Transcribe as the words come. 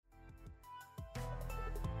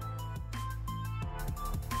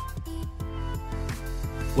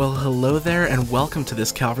Well, hello there, and welcome to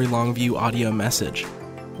this Calvary Longview audio message.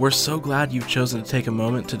 We're so glad you've chosen to take a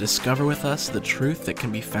moment to discover with us the truth that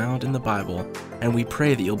can be found in the Bible, and we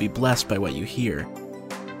pray that you'll be blessed by what you hear.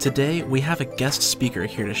 Today, we have a guest speaker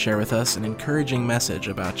here to share with us an encouraging message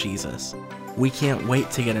about Jesus. We can't wait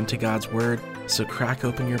to get into God's Word, so crack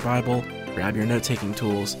open your Bible, grab your note-taking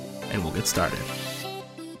tools, and we'll get started.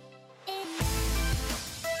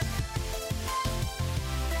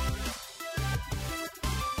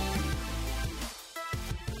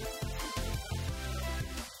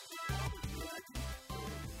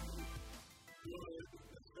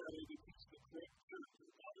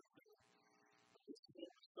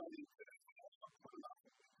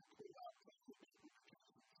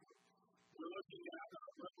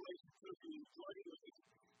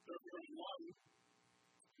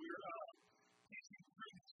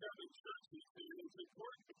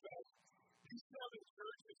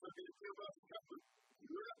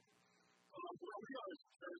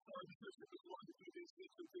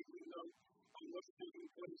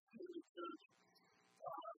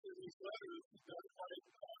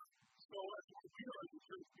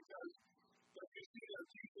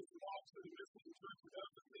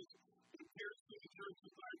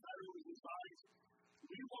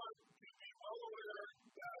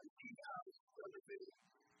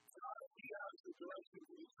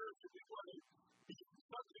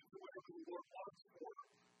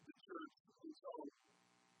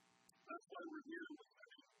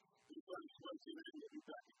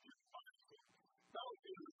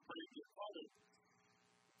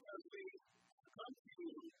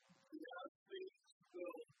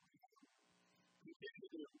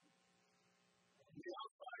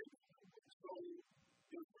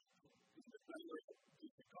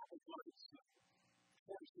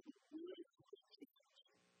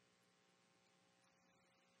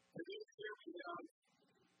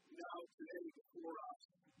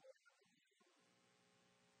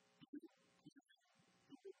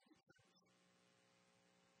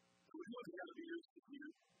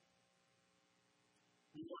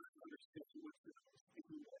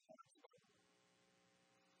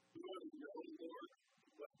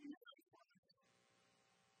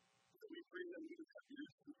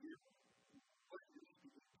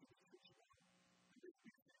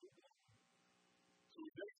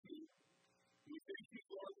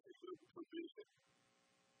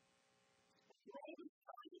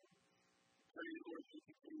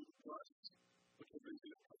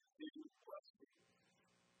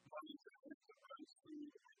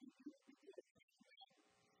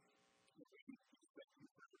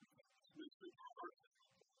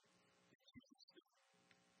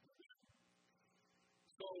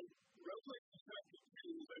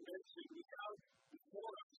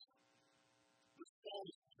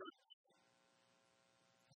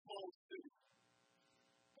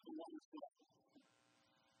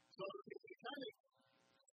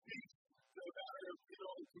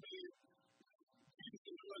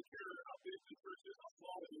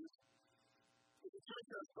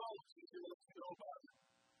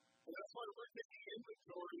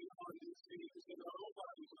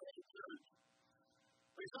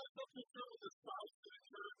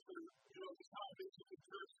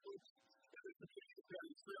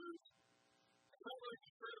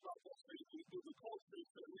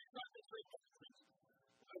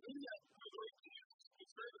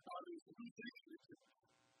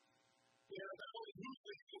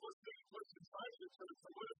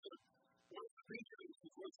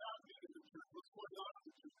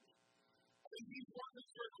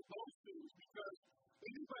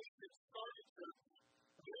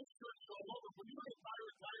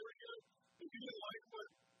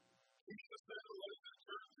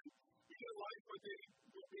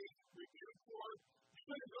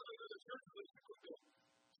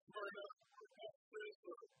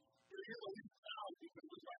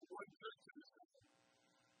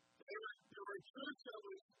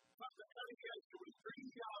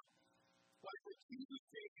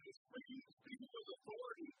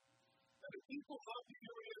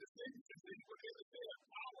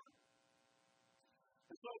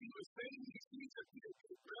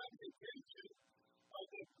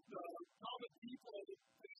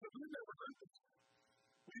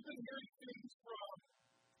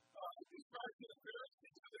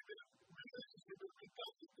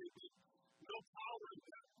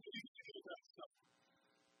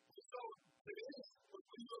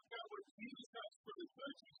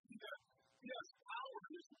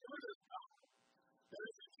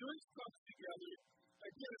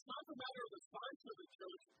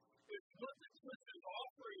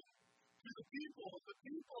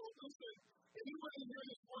 Anyone in here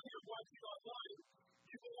this morning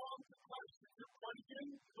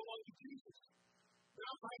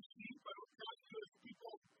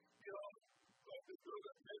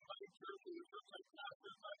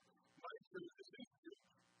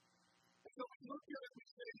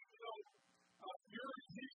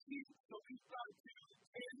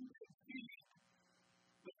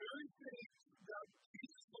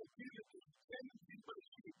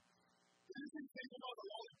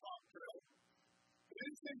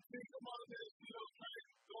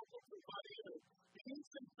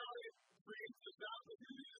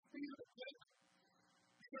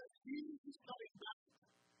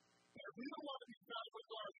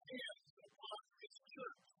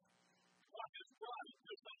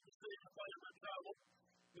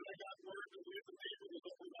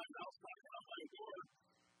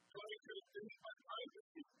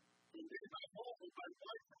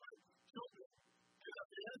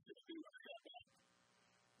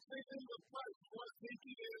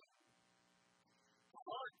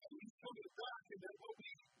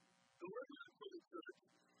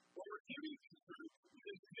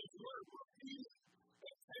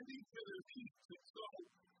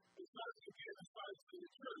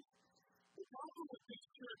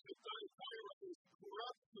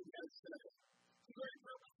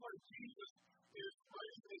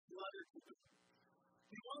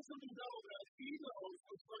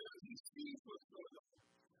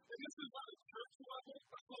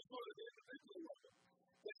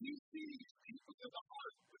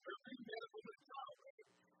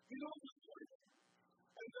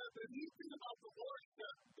neat thing about the Lord is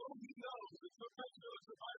that though He knows, and sometimes He knows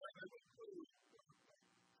if I might have a clue,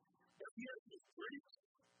 that He has His grace,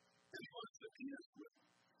 and He wants to be us with.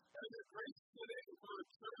 And the grace today for a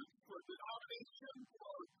church, for a denomination,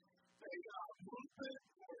 for a movement,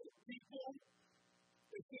 for people,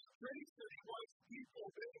 it's His grace that He wants people,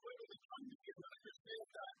 men and women, to come together and understand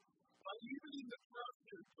that even in the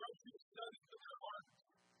corruption studies in their hearts,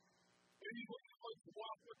 anyone who wants to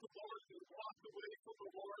walk with the Lord and walk away from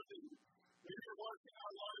the Lord, and maybe you're watching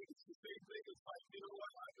online, it's the same thing. It's like, you know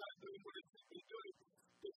what, I'm not doing what it should be doing.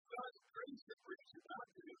 It's God's grace that brings you back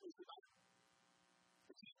to Him, isn't it?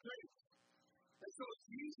 It's His grace. And so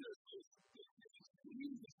Jesus is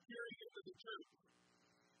carrying into the church.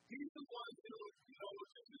 He's the one who,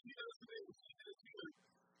 just as He does today,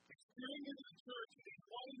 He's carrying into the church, and He's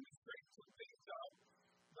wanting to straighten some things out.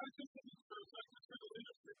 Not just in the church, not just in the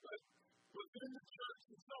leadership, but within the church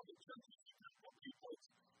itself. The church is a group of people. It's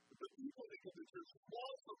the people that make the church. The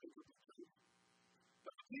walls don't make the church.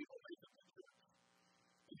 But the people make the church.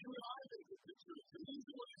 And you and I make the church. And He's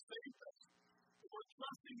the one who saved us. And we're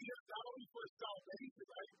trusting Him not only for salvation,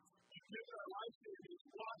 right? He's given our life to Him. He's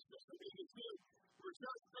washed us and made us good. We're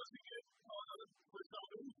just trusting Him for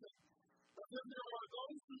salvation. But then there are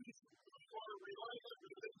those who are relying on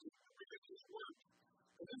religious work.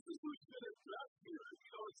 And this is what's been addressed here.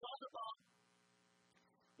 It's not about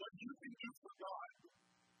what you can do for God.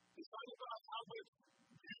 It's not about how much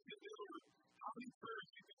you can do or how many prayers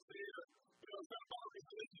you can say. It's not about a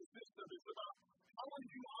religious system. It's about how are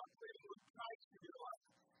you operating with Christ in your life.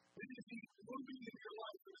 And is He moving in your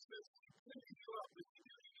life in a sense that He's picking you up and He's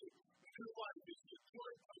giving you a new life. He's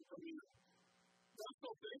restoring you from you. I'm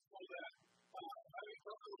so thankful that having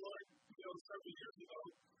come to the Lord, several years ago,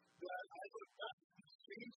 that I look back and He's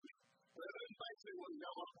changed me. And you might say, well,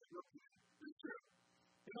 now I'm working. It's true.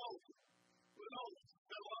 He's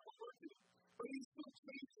got a lot of work to do. But He's still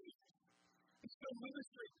changing me. He's still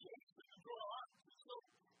ministering to us. He's still our hearts. He's still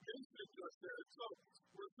ministering to us there. And so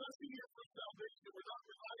we're trusting Him for salvation. We're not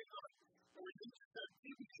relying on it. And we need to have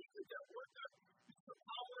activity to get work done. It's the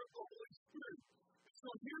power of the Holy Spirit. And so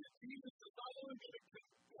here Jesus is not only going to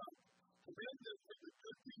commend them for the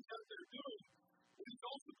good things that they're doing, but He's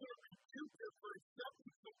also going to rebuke them for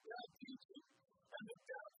accepting some bad teaching. And the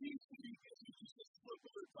bad teaching is just a slip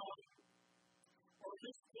of the tongue, or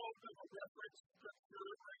just quote of a reference scripture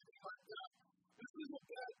or anything like that. This is a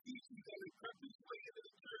bad teaching that has crept its way into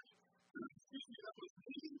the church, that was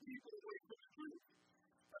leading people away from the truth.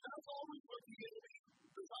 And that's always what the enemy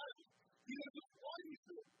desires. He doesn't want you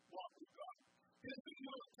to walk with God. He doesn't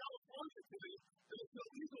know in California today that it's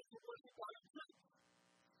illegal to worship God in church.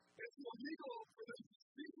 It's illegal for them to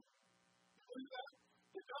speak. You believe that?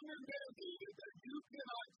 The government mandated that you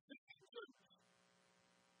cannot speak in church.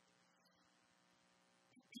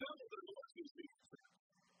 The devil doesn't want you to speak in church.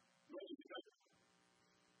 Nor does the devil.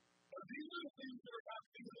 But these are the things that are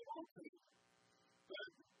happening in the world today. That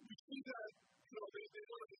we see that, they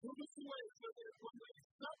want to move us away. So when we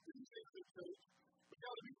stop these things in church, we've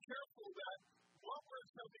got to be careful that what we're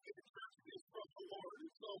accepting in the church is from the Lord.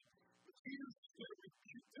 And so, Jesus is going to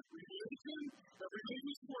rebuke that religion, that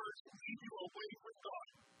religious works will lead you away from God.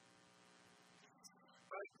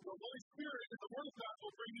 Right? The Holy Spirit and the Word of God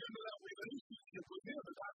will bring you into that relationship with Him,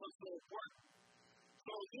 and that's what's so important.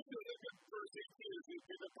 So, look at verse 18 as we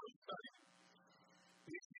begin the first study.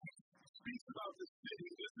 He speaks about the city.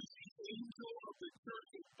 This is the angel of the church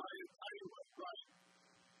of Thyatira, right?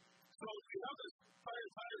 So, we have this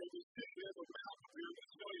Thyatira, this city, we have a map here to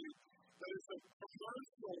show you that it's a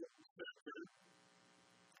commercial center.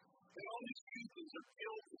 And all these pieces are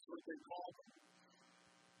guilds, is what they call them.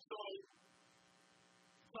 So,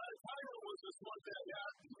 Thyatira was this one that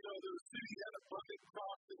had, the city had abundant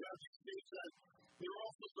crops, they had these things that they were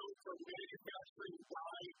also known for manufacturing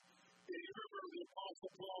wine. And you remember the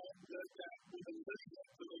Apostle Paul said that when he listened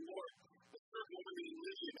to the Lord, a certain woman named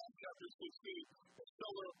Lydia in chapter 16, a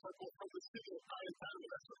seller of purple from the city of Thyatira,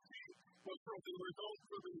 that's what she was from. They were known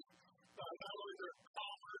for not only their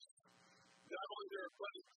commerce, not only their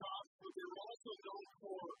abundant crops, but they were also known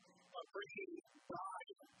for bringing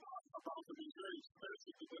wine about them is very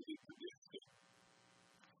expensive because they produced it.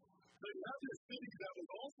 So you have this city that was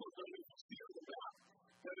also known, as you see on the map,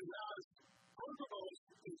 that it has Pergamos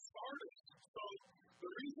and Sardis. So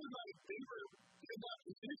the reason that they were in that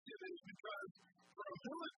position is because for a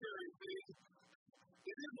military thing,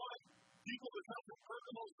 they didn't want people to come from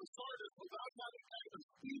Pergamos to Sardis without having kind of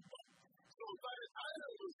speed bump. So if Thyatira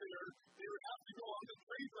was there, they would have to go on the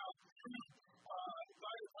trade route through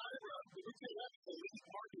Thyatira, which they had the least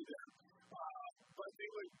market there. But they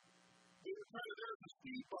would try to there's a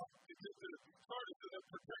speed bump to get to Sardis and then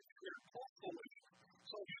protect the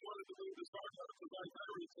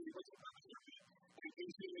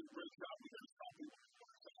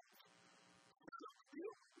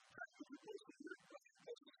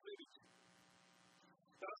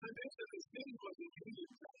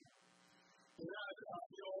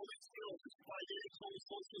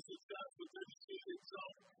solstice of death with their disease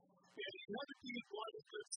itself. And you had to be in one of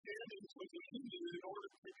the standings with the Indian in order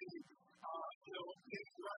to be, in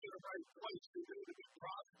the right place to be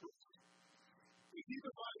prosperous. We keep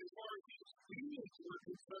in mind as far as these unions were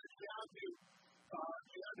concerned, you had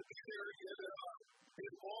to be there, you had to be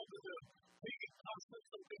involved in the pagan customs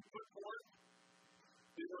that they put forth.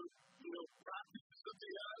 There were, practices that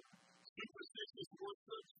they had, superstitious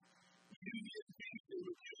worship, union feasts, they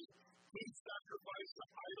would use food sacrifice to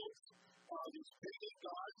idols, these pagan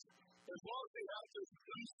gods, as well as they had this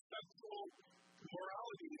loose sexual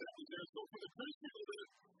morality that was there. So for the Christian to live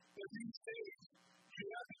in these days, you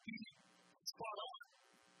had to be spot on.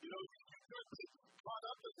 You couldn't be caught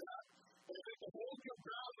up in that. And I think the whole new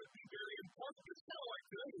ground would be very important. It's kind of like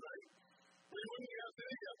today, right? When we have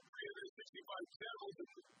today, you have 365 channels,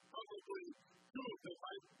 and probably 2 of them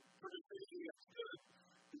might produce anything that's good.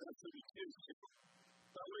 And that's what it is.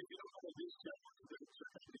 That way, you don't have these channels that are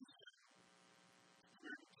certain things.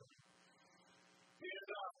 And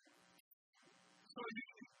so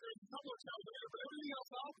there's a couple of channels there, but everything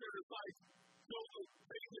else out there is like filled with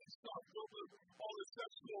pagan stuff, filled with all this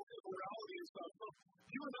sexual immorality and stuff. So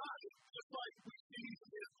you and I, just like we see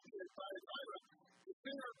in Thyatira, the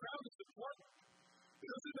center of ground is important. It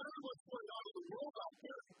doesn't matter what's going on in the world out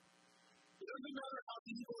there. It doesn't matter how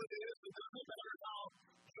evil it is. It doesn't matter how,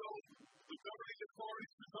 the governing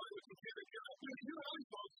authorities are telling us we can't get up. You're not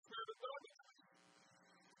supposed to spirit of God.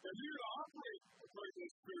 And you're to operate according to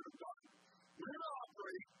the Spirit of God. We're to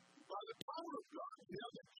operate by the power of God. We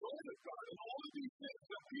have the joy of God. And all of these things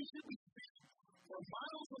that we should be seeing from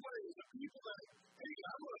miles away as the people that, hey,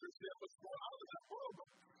 I don't understand what's going on in that world, but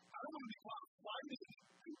I don't want to be caught fighting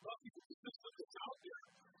and bucking the system that's out there.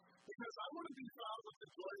 Because I want to be found with the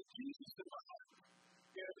joy of Jesus in my life.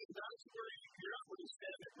 And that's where you're able to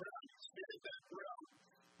stand your ground. You stand that ground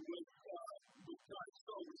with God.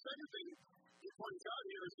 So the second thing he points out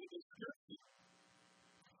here is in the scripture.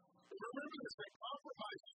 Remember this, that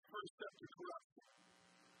compromise is the first step to corruption.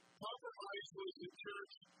 Compromise was the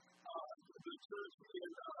church in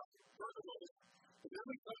Pergamos. And then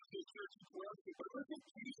we come to the church in corruption. But look at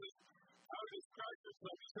Jesus, how he describes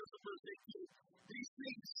himself. He says in verse 18, these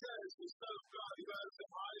things says the Son of God, who has the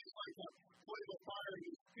eyes like a flame of fire and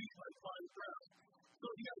his feet like fine brass. So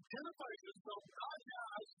he identifies himself not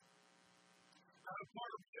as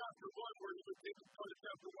part of chapter 1, where he would take part of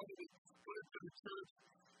chapter 1 and put it to the church.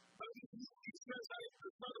 But he says that it's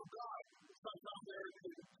the Son of God. It's not down there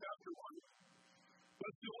in chapter 1. But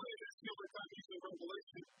it's the only time he's in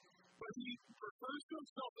Revelation. But he refers to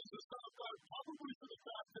himself as the Son of God, probably for the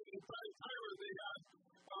fact that in Thyatira they had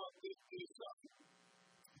this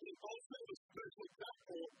also a spiritual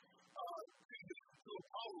temple to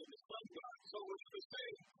Apollo, the sun god. So what he was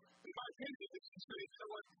saying, in my opinion, is he's saying, you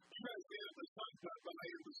know what, you guys may have the sun god, but I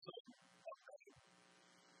am the Son of God.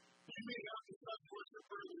 You may have the sun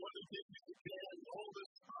worshiper, the one who gives you the can, all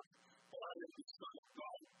this stuff, but I am the Son of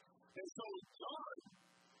God. And so John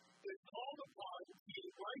is called upon to be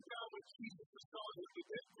right now what Jesus is telling him to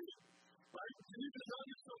get to. Right? These are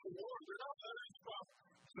letters from the Lord. They're not letters from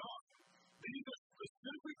John. These are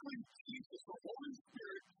specifically Jesus, the Holy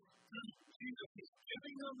Spirit, through Jesus. He's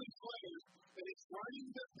giving them these letters, and he's writing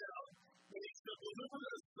them down, and he's delivering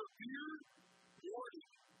a severe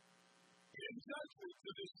warning in judgment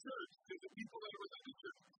to this church, to the people that are within the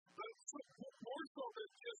church. But more so than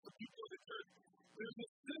just the people in the church, there's a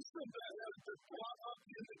system that has been brought up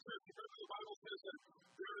in the church, because the Bible says that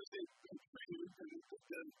there is a tree,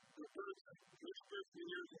 and the first 15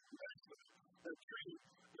 years of creation, a tree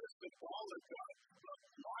that's symbolic of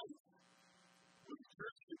life. What the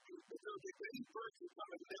church should do, but there'll be many birds that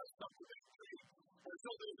come and nest up with that tree. And so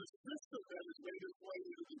there's a system that has made its way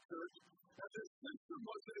into the church, and this system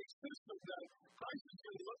wasn't a system that Christ is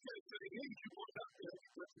going to look at and say, hey, you won't have to have a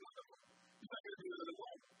person on the way. He's not going to do that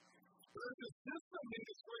alone. There's a system in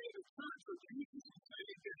this way in the church where Jesus is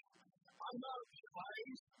saying, I'm not the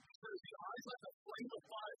eyes, because the eyes like a flame of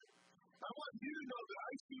fire. I want you to know that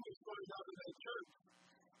I see what's going on in that church.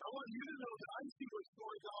 I want you to know that I see what's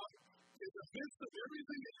going on in the midst of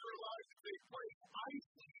everything in your life that takes place. I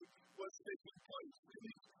see what's taking place.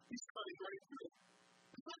 And he's cutting right through it.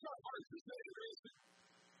 It's not that hard to say, is it?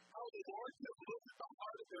 How the Lord can look at the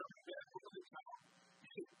heart of every man from the town. He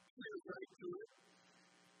can clear right through it.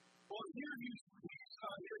 Well, here he's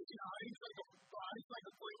like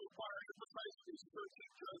a flame of fire, emphasizing his church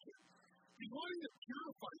and judgment. He's wanting to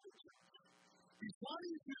purify the church. He's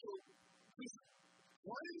wanting to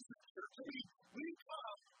cleanse the church. I mean, we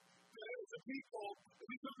come as a people,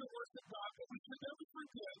 we come to worship God, but we should never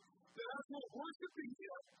forget that as we're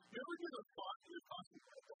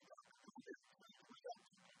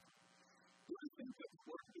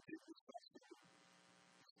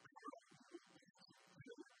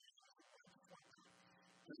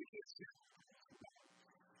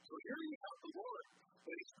here you have the Lord,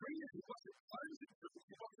 but He's created, He wants to cleanse the church,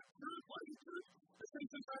 He wants to purify the church, and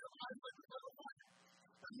things inside of life like the little fire.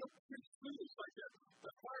 And you preach foolish like that.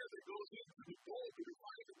 The fire that goes into the gold, to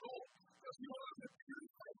refine the gold, because you want to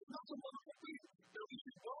purify. It's not so wonderful thing that we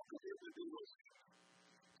should welcome Him to do those things.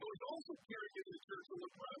 So He's also carrying in the church on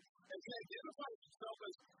the front, and He identifies Himself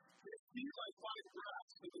as He like fine grass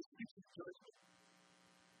in the speech of judgment.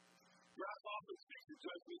 Grass often speaks of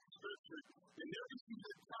judgment in Scripture, and there we see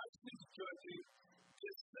that Christ is judging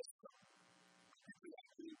His system.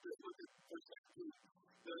 Look at verse 19.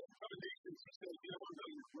 The commendations, he says, you have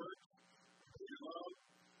done your work, your love,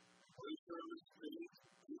 your service,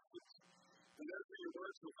 and therefore your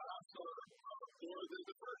works will pass more than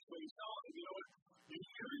the first. So he's telling them, you know what?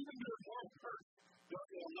 You're even doing more work. There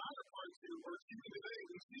are a lot of parts of your work. Even today,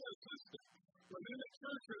 we see a system. Within the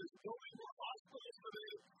church, there's building more hospitals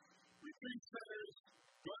today, retreat centers,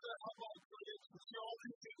 drug alcohol clinics, we see all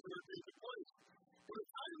these things that are taking place. But the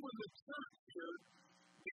time when the church here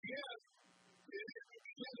began, it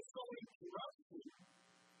began showing corruption.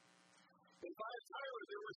 And by the time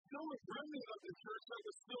there was still a remnant of the church that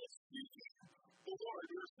was still seeking the Lord.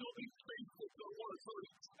 They were still being faithful to the Lord. So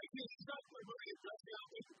again, he's not really addressing out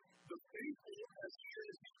the faithful as he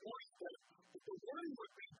is. He points that the warning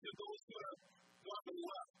would be to those who have gone to the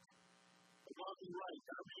left, gone to the right,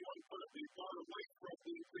 however you want to put it. They've gone away from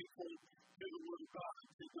being faithful to the Word of God,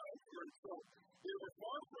 to God's Word. So they were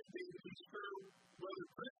far from being true brother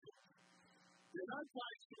Christians. They're not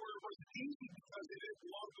trying to where it was easy because they didn't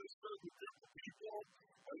belong to a certain group of people,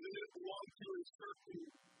 or they didn't belong to a certain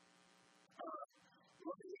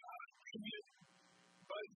union,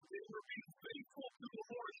 but they were being faithful to the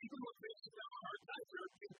Lord, even when they had a hard time. They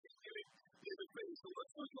were continuing in the faith. So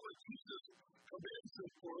let's look at what Jesus commands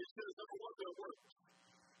them for. He says, number one, their works.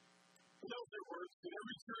 We know their works. In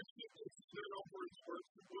every church, people consider it over its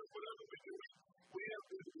works. Whatever we do, we have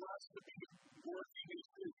been blessed to be working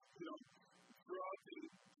throughout the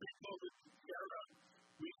pre-COVID era.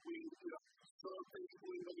 We serve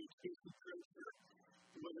faithfully, whether it's Christian church or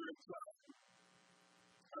whether it's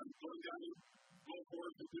going down and going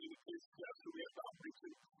forward and doing the case steps. So we have outreach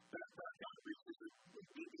and that outreach is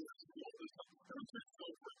all this stuff. Every church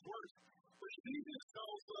knows where it works. But Jesus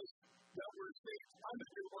tells us that we're saved under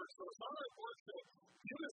your works. So it's not our works that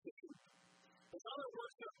give us the truth. It's not our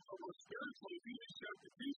works that are spiritual. Ephesians chapter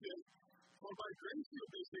 3 says, for by grace you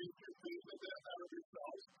have been saved through faith, and that out of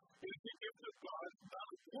yourselves. It is a gift of God, not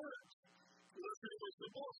of works. So that's pretty much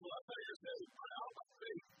simple. So that's how you're saved, out of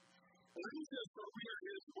faith. And then he says, for we are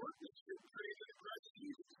his workmanship created in Christ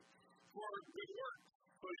Jesus for good works.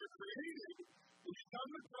 So you're created, when you come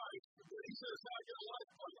to Christ, when he says, I get a life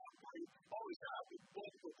plan out for you, always have it,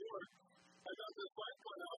 both before. I got this life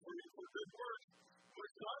plan out for you for good works. But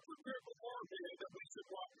it's not prepared beforehand that we should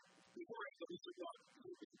walk, beforehand that we should walk.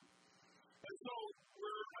 And so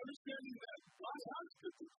we're understanding that God has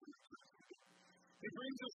good works. He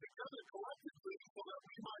brings us together collectively so that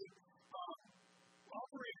we might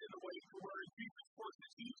operate in a way where Jesus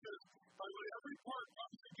forces each us by when every part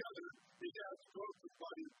comes together, it has growth of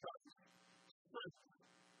body of Christ.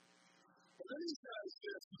 And then he says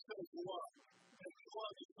this, he says love. And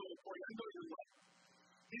love is so important. I know you're loved.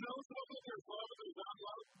 He knows whether there's love or there's not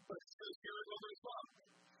love, but he says here is whether there's love.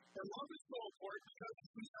 And love is so important because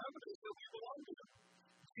it's evidence that we belong to him.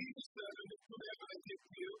 Jesus said, and this commandment I give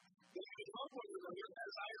to you, that you love one another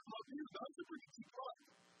as I have loved you, not to bring you to Christ.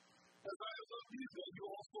 As I have loved you, then you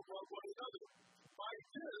also love one another. By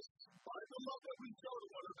this, by the love that we show to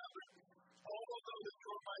one another, all of those that you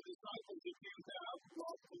are my disciples, if you have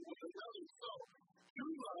love for one another. So,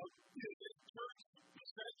 true love is a church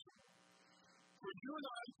essential. For you and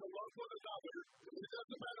I to love one another, it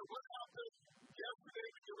doesn't matter what happened yesterday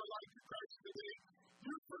when you were like to Christ today,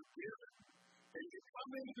 you're forgiven. And you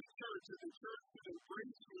come into the church, and the church can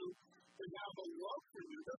embrace you and have a love for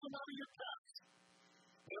you. It doesn't matter your past.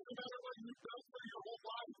 It doesn't matter what you've done for your whole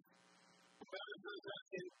life. It matters that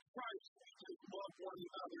in Christ we can love one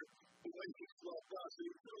another the way He's loved us. And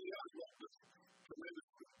He truly has loved us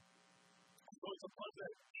tremendously. So it's upon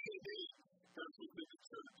that DNA that's within the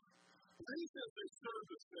church. And then he says their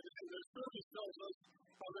service, and their service tells us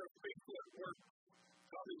how they're faithful at work,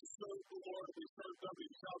 how they serve the Lord, they serve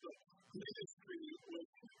others, how the ministry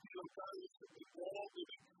with God is involved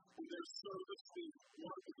in their service, the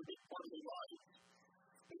work is a big part of their life.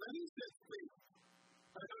 And then he says faith.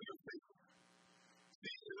 I know you're faithful.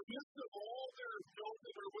 See, in the midst of all their filth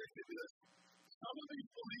and their wickedness, some of these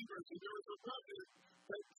believers, and there was a remnant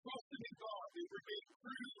that trusted in God, they remained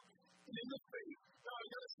true in the faith. Now, I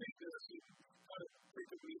got to say this, and kind of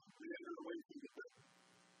frequently meandered away from the faith.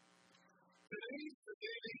 Today,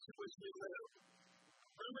 age in which we live,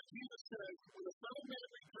 remember Jesus said, when the Son of Man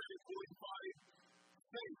returns, will he find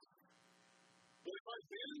faith? Will he find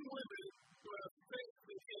men and women who have faith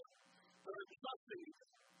in him, that are trusting him,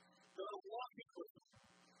 that are walking with him,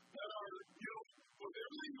 that are, with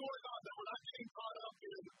everything going on, that we're not getting caught up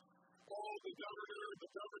in all the governor,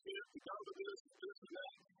 the government, the government, this and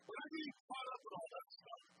that. We're not getting caught up in all that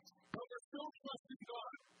stuff. But we're still trusting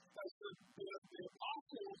God. As the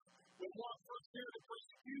apostles would walk firsthand in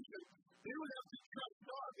persecution, they would have to trust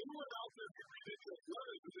God. They weren't out there for ridiculous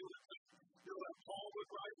letters. They would think, that Paul would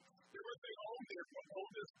write. They would think,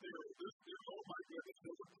 this theory, oh my goodness.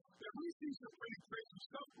 And we see some pretty crazy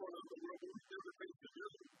stuff going on in the world, but we never think to do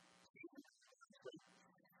it.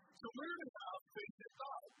 So we're going to have faith in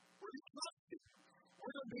God. We're going to trust Him.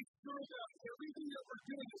 We're going to make sure that everything that we're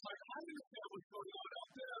doing is like, I understand what's going on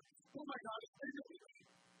out there. Oh my God, it's bigger than me.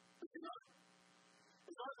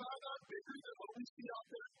 Is our God not bigger than what we see out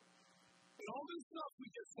there? And all this stuff, we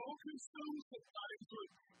get so consumed sometimes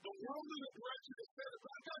with the world in the direction it says,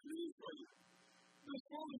 but I've got news for you. This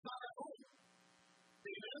world is not at home.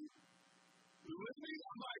 Amen? You with me?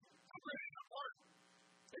 I'm ready to part.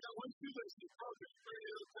 I got one shoelace in front of me, ready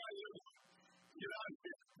to tell you, get out of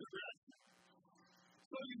here.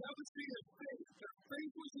 So you have to see His faith. Their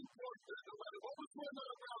faith was important no matter what was going on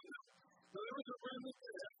around them. So there was a remnant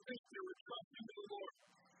that had faith. They were trusting in the Lord.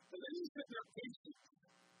 And then He said their patience.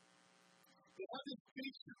 They had this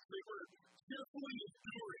patience. They were carefully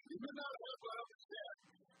enduring. They did not have what I understand,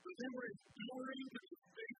 but they were enduring and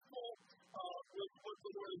faithful with what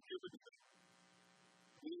the Lord had given them.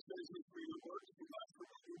 These days we read the words from last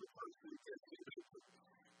week in the first week and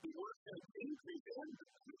the words have increased and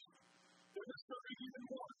decreased. They're disturbing even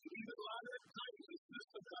more. Even latter times the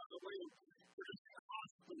system has a way of producing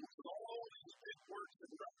hospitals and all these big works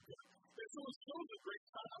and records. And so it shows a great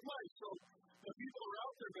time of life. So the people are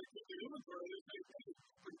out there making the inventory, they say, hey,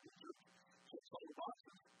 it's all the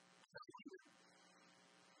boxes.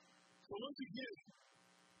 So once again,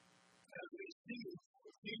 as we see,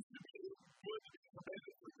 it seems to be good to be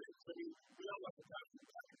commended for this. I mean, we all have to have some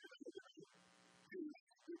time to do it.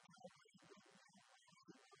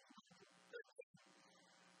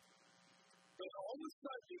 But all of a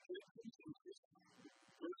sudden, you get continuous.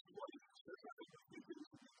 Verse 20.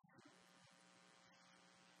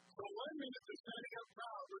 So 1 minute they're standing up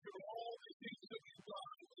proud, they're doing all these things that we've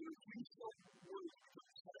done, and they're doing so worthy for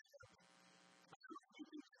the Savior.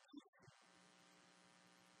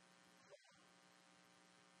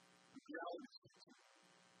 The reality is,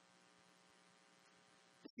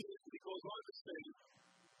 he goes on to say,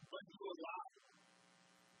 but you allow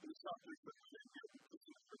the subject of the Savior to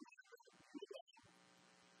be free.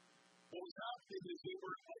 What was happening is they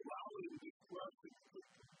were allowing this corruption to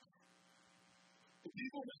continue. The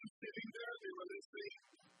people that were sitting there, they were listening.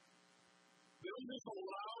 They were just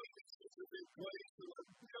allowing this to take place.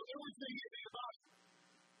 They were saying anything about it.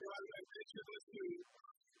 I mentioned this to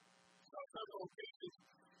several occasions.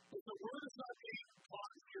 If the word is not being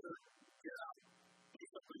taught here, get out. Do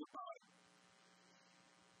something about it.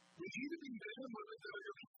 We need to be men and women that are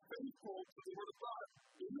going to be faithful to the Word of God.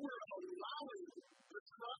 They were allowing the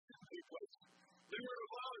trust to take place. They were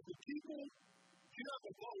allowing the people, you have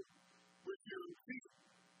a vote with your feet.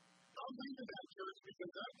 I'm leaving that church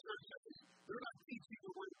because that church, they're not teaching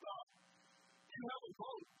the Word of God. You have a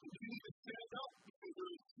vote, and you need to stand up because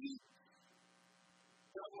there's a seat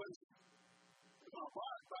that was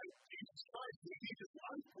bought by Jesus Christ, and He just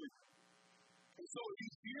life for you. And so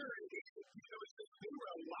He's here, and they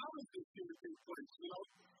were allowing this to take place.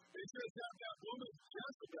 It says that woman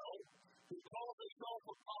Jezebel, who called herself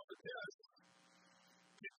a prophetess,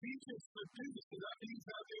 to teach us the news. So that means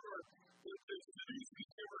that they were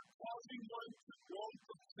causing one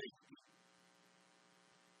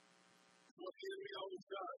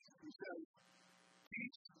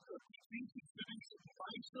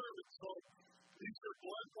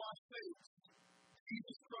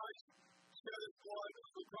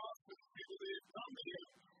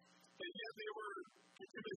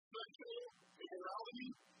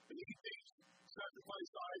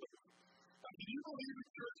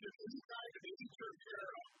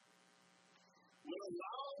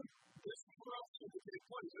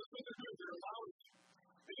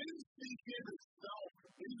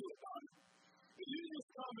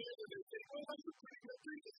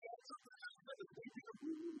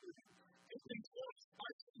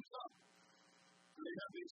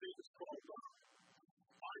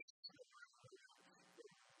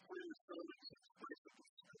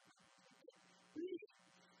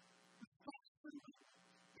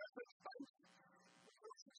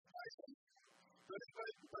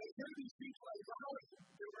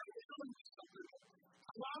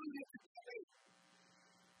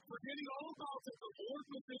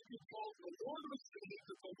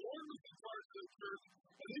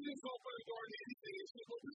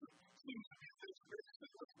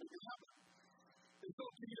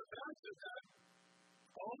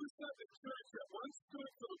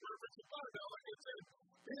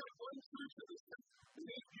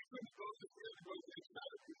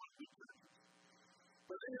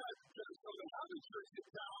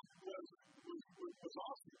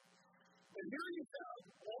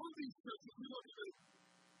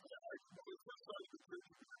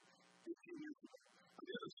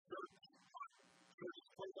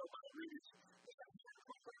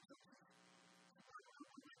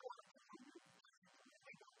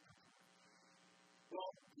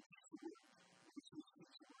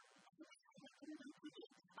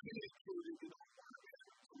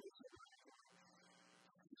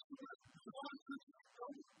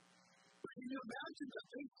mentioned that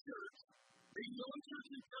this church, a young church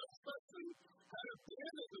in Preston, had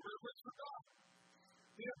abandoned the reverence for God.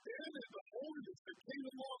 They abandoned the holiness that came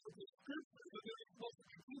along with the scriptures that they were supposed to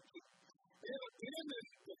be teaching. They had abandoned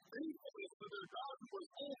the faithfulness to their God who was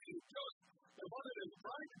holy and just and wanted it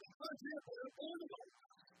right because they had abandoned it.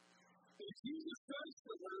 And Jesus says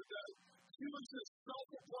to her that she was this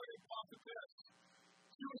self-appointed prophetess.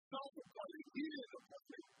 She was self-appointed. He didn't appoint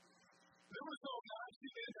her. There was no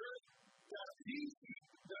magic in her that he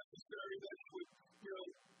seemed necessary that he would,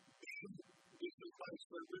 be this my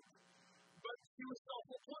servant. But she was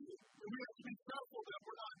self-appointed. And we have to be careful that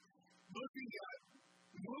we're not looking at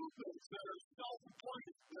movements that are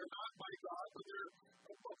self-appointed. They're not by God, but they're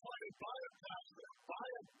appointed by a pastor, by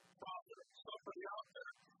a prophet, somebody out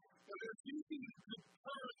there. And they're seeking to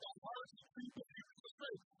turn the hearts of people to the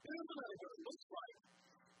straight. It doesn't matter what it looks like.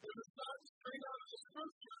 If it's not straight out of the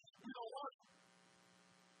scriptures, we don't want it.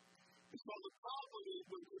 And so the problem is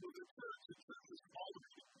with the church is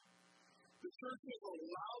following. The church is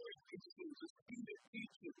allowing people to see the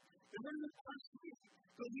teaching. And we're not questioning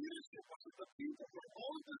the leadership of the people for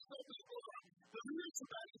all of this stuff is going on. The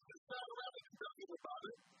leadership actually sat around and did nothing about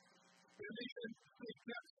it. And they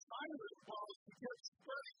kept silent while they kept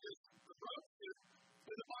spreading this corruption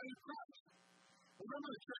in the body of Christ. Remember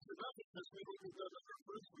the church of Ephesus, we looked at that in our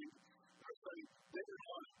first week. Our study, they were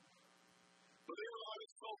honest. But they were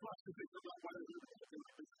honest so much that they could not find it.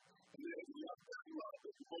 And they had to be out there in love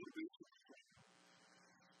and motivation.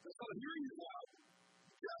 And so here you have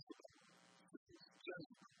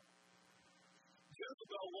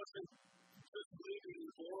Jezebel wasn't just living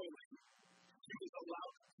morally. She was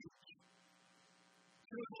allowed to teach.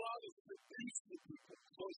 She was allowed to seduce the people.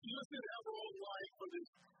 So she doesn't have her own life, but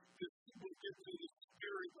this people get to the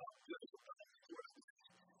spirit of Jezebel.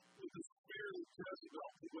 With the spirit of Jezebel,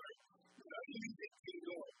 where anything can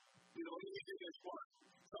go. Anything is fun.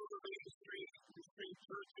 Some of the mainstream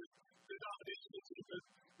churches, denominations even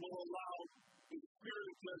will allow the spirit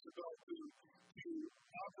of Jezebel to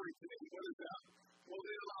operate today. What is that? Well,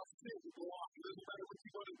 they allow sin to go off. It doesn't matter what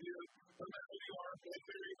you want to do. No matter who you are,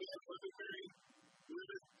 married man, married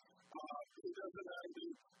women. It doesn't matter.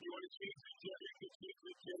 You want to change the gender, you can change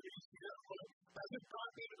the gender. You see that? But as if God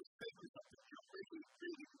made a mistake with something, you're making it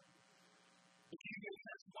really. If you get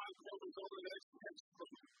next 5 chromosomes over the next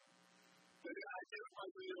chromosome, then it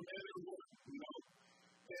identifies with a man or woman,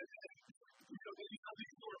 And you have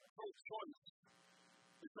these sort of pro-choice.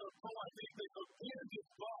 It's a pro-I think they've abandoned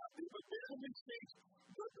God. They've abandoned things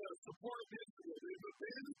with the support of Israel. They've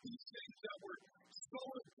abandoned these things that were so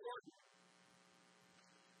important.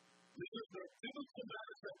 These are the biblical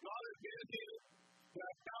matters that God has mandated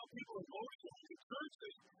that now people are going to. The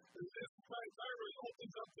churches, and this primarily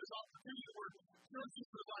opens up this opportunity where churches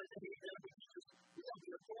are like, hey, man, we have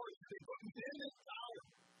the authority. They put men in power.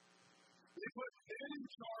 They put men in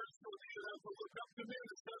charge so that you have to look up to men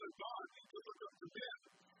instead of God. You have to look up to men.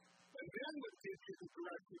 And men would give you the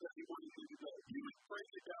direction that you wanted you to go. He would break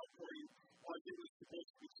it down for you like it was supposed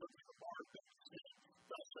to be something of art that you said.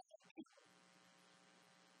 That's not the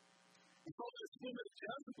And so this woman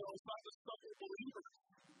Jezebel is not the stubborn believer.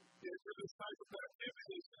 For this type of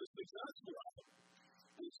activity, it's a successful one.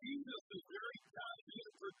 And Jesus is very passionate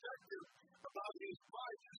and protective about his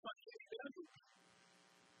life, just like any member.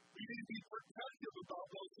 We need to be protective about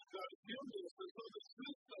those who God has given us. And so the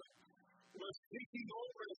system was taking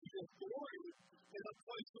over as the authority in a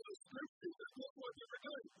place of the scriptures. And look what they were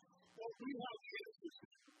doing. Well, we have the answers.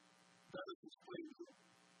 That is explained to them.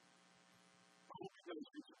 I hope you guys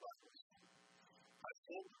read the Bible. I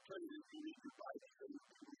told the president you read the Bible.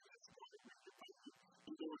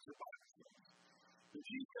 And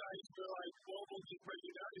these guys were like global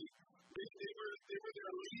superiority. They were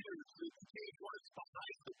their leaders. They became ones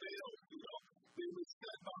behind the veil. They would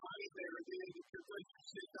stand behind there and they had to like you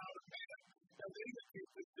sit down and man. And they would keep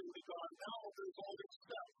this thing to God. Now there's all these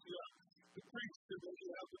steps. You have the priest and then you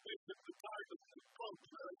have the bishop, the tithe, the pope.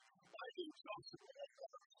 I didn't talk to them like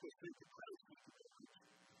that. So think of Christ.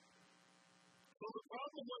 So the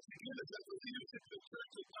problem once again is that the leadership of the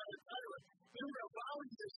church of Thyatira, they were allowing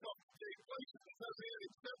this stuff to take place because they had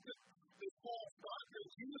accepted this false doctrine.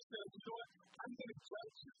 Jesus said, you know what? I'm going to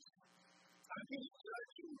judge you. I'm going to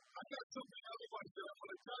judge you. I got something otherwise that I'm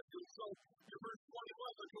going to judge you. So in verse 21,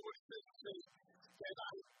 look at what it says. It says, and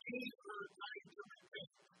I gave her time to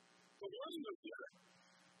repent. The warning was there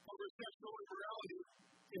over sexual immorality,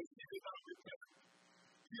 and she did not repent.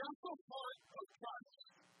 The also part of Christ.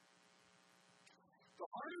 The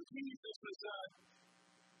heart of Jesus is that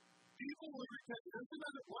people will repent. It doesn't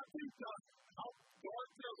matter what they've done, how dark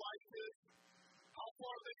their life is, how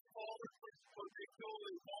far they've fallen from they feel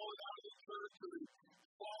they've fallen out of the church, or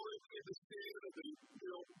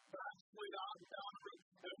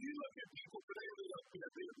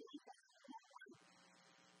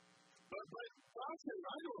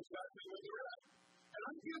I know exactly where they're at. And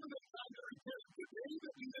I'm giving them time to repent. The day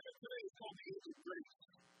that we live in today is called the age of grace.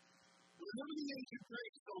 Remember the age of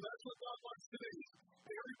grace, so that's what God wants today.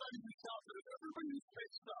 Hey, everybody who's out there, everybody who's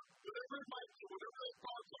faced up, whatever it might be, whatever their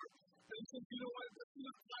thoughts are, they say, you know what, this is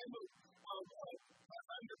a time of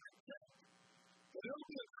time to repent. But it'll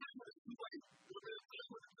be a time when it's too late. It'll be a time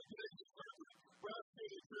when it's too late to start with. We're not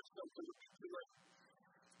saying the church something will be too late.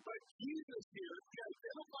 But Jesus here, he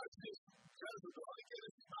identifies this Jezebel. Again,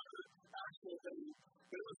 it's not an actual name,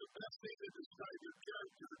 but it was the best thing to describe your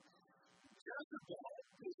character. Jezebel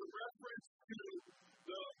is a reference to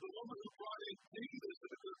the woman who brought in Jesus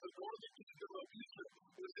into the northern kingdom of Egypt.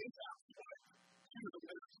 It was named after to the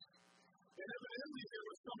ministry. And evidently, there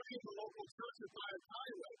was somebody in the local church at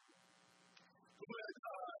Thyatira who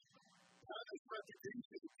had this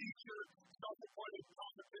reputation, teacher, self-appointed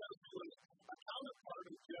prophetess, who was a counterpart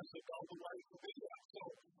of Jezebel, the wife of Ahab. So,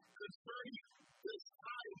 concerning this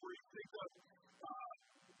time where you think of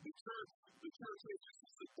the church ages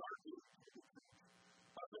is the dark room.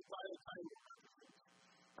 That's a Thyatira.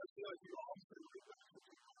 I feel like you all say it's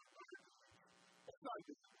not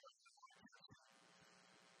good.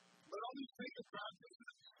 But all these pagan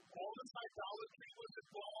practices, all this idolatry was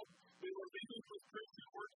involved. They were leading with Christian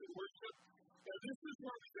works and worship. And this is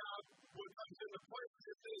where we have what comes into place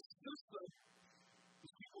in this system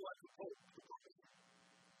is people like the Pope.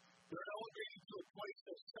 They're elevated to a place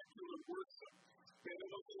of secular worship. And it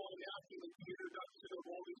was along after the introduction of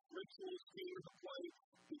all these rituals came into play,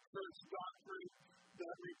 the church doctrine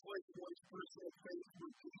that replaced one's personal faith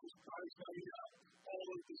with Jesus Christ. Now you have all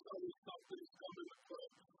of this other stuff that has come into play.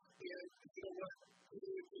 And you know what?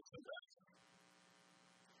 It's a mess.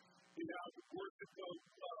 You have the worship of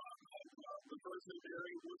the Virgin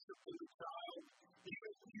Mary, worship of the child,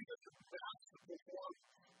 even the fast to perform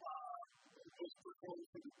was performed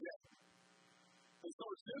for the dead. And so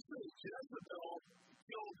it's just as Jezebel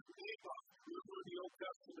killed Naboth, remember in the Old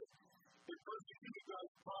Testament, they persecuted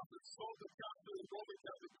God's prophets, sold the captive and Roman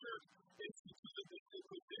Catholic Church, instituted the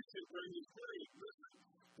Inquisition during this period.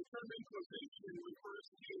 The term Inquisition refers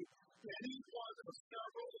to any one of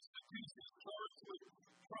several institutions charged with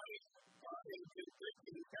crimes and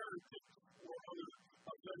convicting heretics or other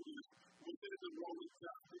offenders within the Roman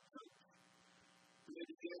Catholic Church. And then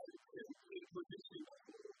again, the Inquisition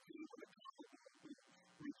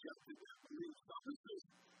rejected it. I mean, some of this is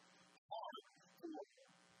hard for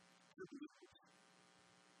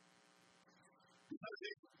because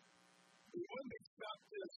they wouldn't accept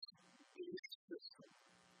this belief system.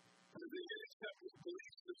 And they didn't accept this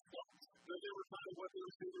belief system. Then they were kind of what they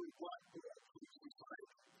were saying was black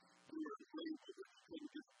society. We were afraid that they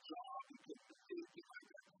couldn't get a job and couldn't get anything like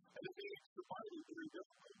that. And it made society very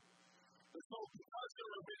difficult. And so because there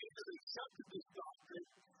were many that accepted this doctrine,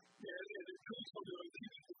 and it really so they were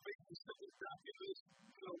leading to make themselves back in this,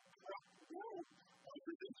 corrupt world of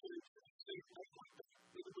redemption and save life like that.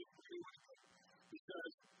 They would do like that.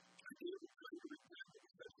 Because I gave them to the example.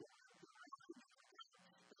 That's what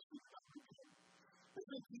it's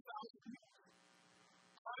been 2,000 years.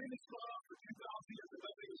 Time has gone on for 2,000 years and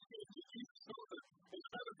nothing has changed. Jesus told us. As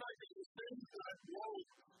a matter of fact, it's the same that role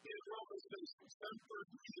in Romans says, semper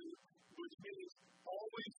fi, which means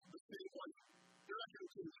always the same way. You're not going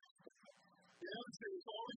to change it. The answer is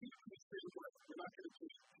always going to be the same way. You're not going to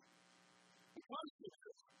change it. The question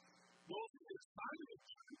is, both inside of the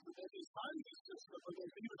church and inside of the system, and then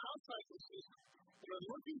even outside the system, they're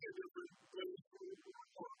looking at different ways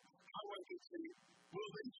or how I can say,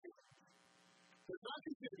 will they change? Because God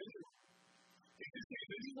can save anyone. He can save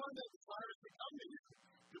anyone that desires to come to Him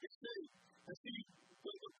to be saved. And see,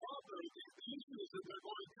 the problem, the issue is that they're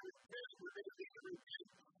going to repent, we're going to need to repent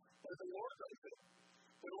as the Lord does it,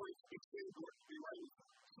 in order to be saved or to be right.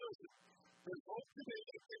 So, there's hope today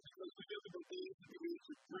because we live in the days of the age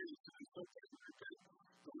of grace and it's okay to repent.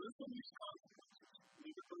 So listen to these consequences.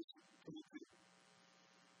 Leave the person to repent.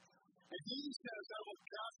 And Jesus says, I will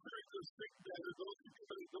castrate the sick dead of those who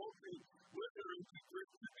commit adultery with her into great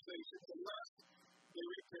tribulation unless they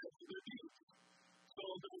repent of their deeds. So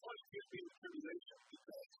the one who gives me the tribulation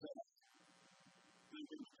because they've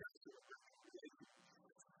been castrated with tribulation.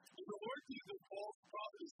 And the Lord Jesus false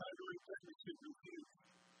prophets had to repent and should refuse.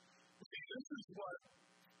 See, this is what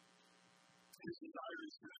his desire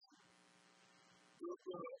is for.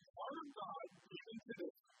 The heart of God, even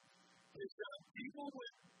today, is that people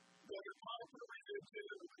with that are confident religion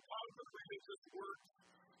and the confident religious work,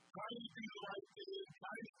 trying to do the right thing,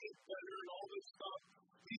 trying to get better and all this stuff,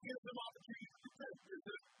 He gives them opportunities to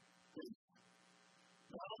repent.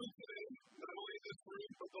 Not only today, not only in this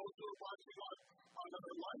room, but those who are watching on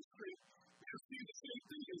our live stream, you see the same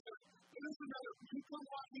thing. Is that it doesn't matter who you come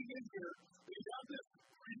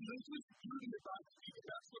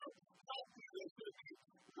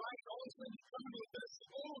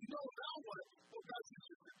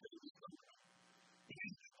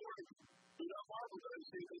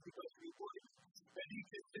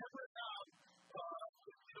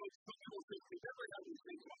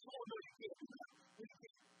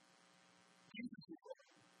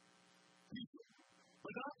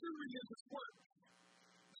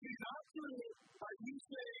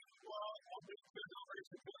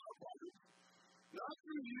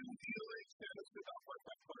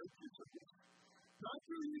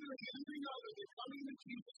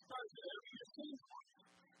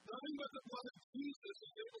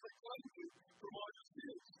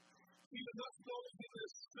unless those in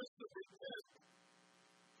this system repent,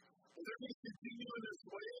 and they're going to continue in this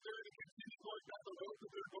way, they're going to continue going down the road that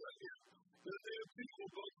they're going here, then they have people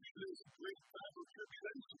go through this great time of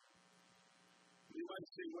tribulation. You might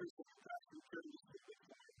say, where's the pastor tribulation?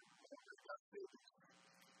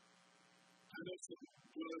 I know some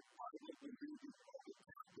good Bible believers all the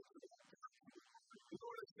time. You know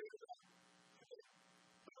what I say to that?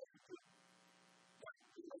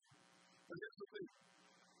 But here's the thing.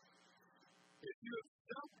 If you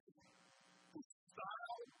accept the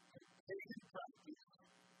style of pagan practice,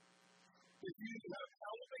 if you have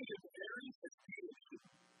elevated Mary as deity,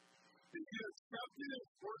 if you accepted and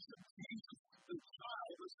worshiped Jesus, the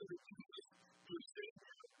child, listen to Jesus, your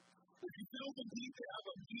Savior, if you feel the need to have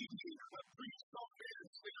a mediator, a priest, some man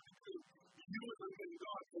stand between you and the living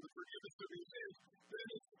God for the forgiveness of your sins, then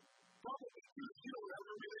it's probably true you don't have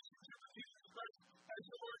a relationship with Jesus Christ as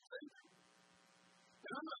your Lord and Savior.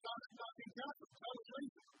 And I'm not knocking Catholics. I was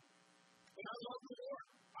raised with them. And I love the Lord.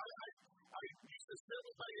 I used to sit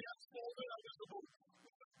with my hands folded. I was about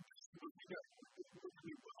looking at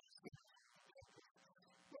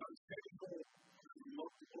but I was taking home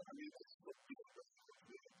multiple. I mean, that's what people do.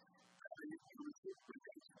 As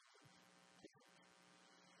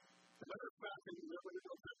a matter of fact, I never did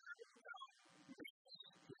know that now.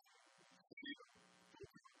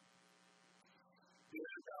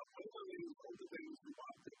 And one of the things we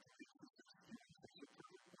want to do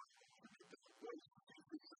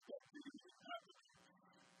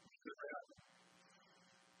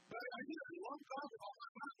but I did a long time with all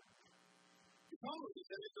my life. The problem is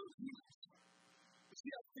that it goes years. You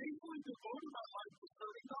see, I faithfully devoted my life to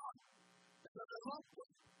serving God. Because I love Him.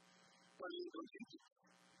 But it goes years.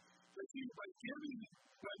 But see, by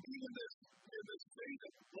being in this state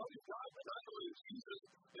of loving God, but I know it's Jesus,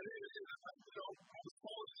 and I was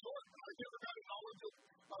falling short, but I never got a knowledge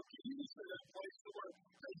of Jesus in that place where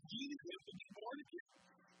I needed Him to be born again.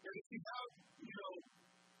 And if you have,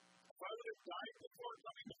 if I would have died before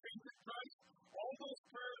coming to faith in Christ, all those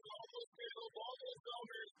prayers, all those candles, all those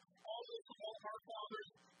elders, all those heart fathers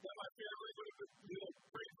that my family would have been,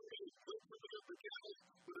 praying for me, looked for them for candles,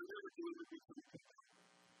 would have never delivered me to the kingdom.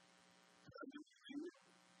 And I didn't see it.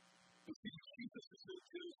 But see, Jesus is in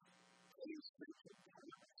His place,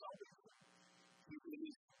 He really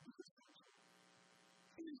is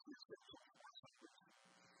His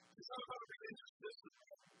It's not about a religious system.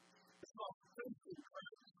 It's about faith in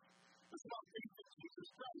Christ. It's about faith in Jesus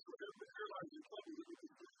Christ. Whatever their lives are coming to me.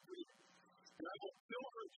 And I will fill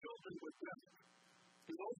her children with them.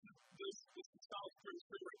 And this sounds pretty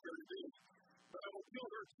straight right there today. But I will fill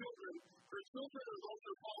her children. Her children are those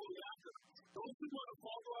who are following after. Those who want to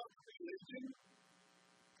follow after religion,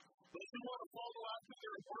 those who want to follow after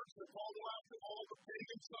their works and follow after all the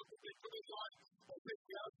pagan stuff that they put in life. I think,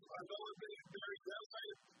 yes, I know it's very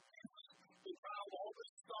devastated. They found all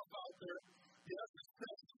this stuff out there. Yes, it's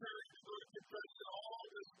necessary to go to confession, all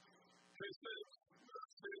this. They said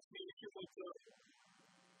it's needed with the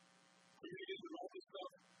created and all this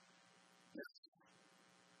stuff. Yes.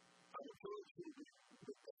 I would go to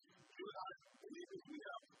you and I believe as we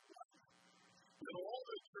have. All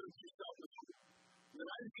the truth you shall know. That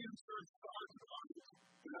I give certain God's bodies,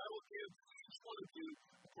 and I will give to each one of you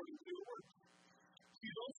according to your works.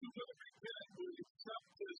 See, those who will repent will accept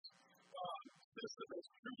this system as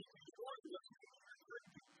true to these words. That's what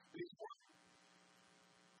these words.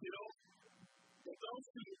 But those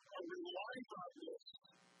who are relying on this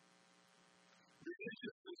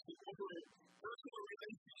religious system over a personal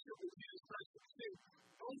relationship with Jesus Christ and say,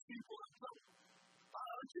 those people are trouble.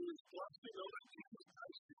 Aren't you as blessed to know that Jesus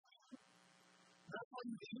Christ is you? That's what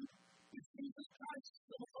you need. It's Jesus Christ.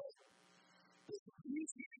 So it's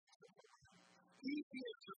easy. Easy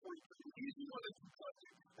answer for you. Easy one that you touch.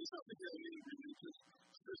 There's nothing that any religious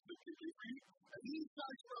system can give you. And these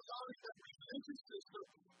guys are allowing that religious system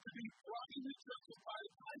to be brought into churches by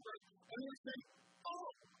the time, and they're saying,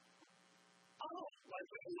 like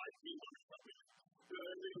they don't like me or something.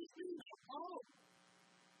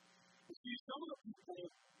 You see, some of the people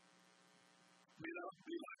may not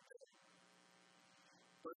be like that.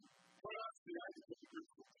 But for us, the idea is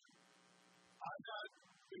different. I've got,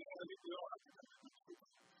 I think we all have to have it.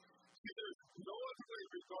 See, there's no other way,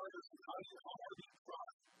 regardless of how hard you try,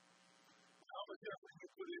 how much effort you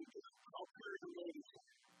put into it, how clear your motive is.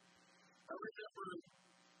 I remember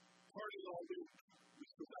partying all week.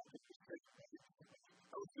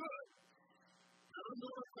 I was good. I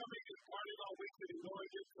remember coming and partying all week and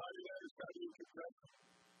knowing inside of that is how you confess.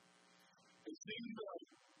 And seeing the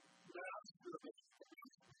mass of the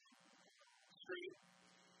street,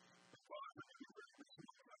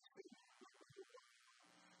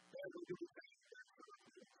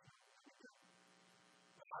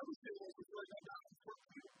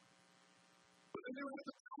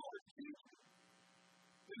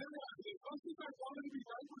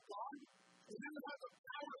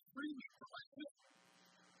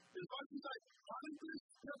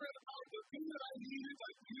 needed,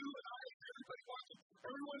 like you and I, everybody watching,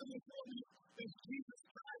 everyone in this world is Jesus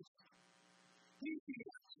Christ. He's the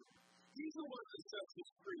answer. He's the one that sets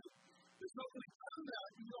us free. There's nobody done that.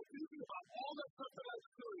 You know, thinking about all that stuff that I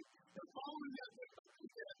was doing and following that thing.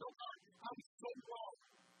 I was so wrong.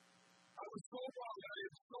 I was so wrong. I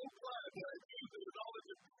am so glad that I knew the knowledge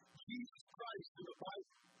of Jesus Christ in the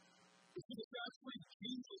Bible. Because it's actually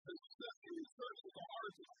Jesus that sets you in search of the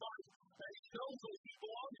hearts and minds. And He knows those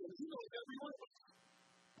people on you. He knows every one of us.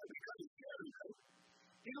 And we got to share Him.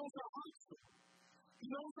 He knows our hearts. He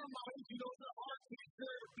knows our minds. He knows our hearts. And He's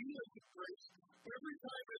there to be us with grace. Every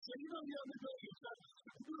time I say, you know, the other day, you said,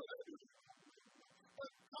 you know that.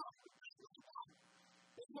 But God,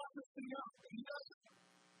 it's not just the young. And He doesn't.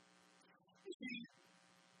 You see,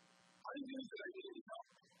 I knew that I needed help.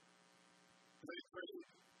 And I prayed.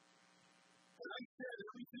 And I said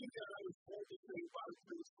everything that I was told to say about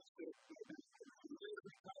this to say.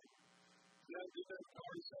 Every time. And I did that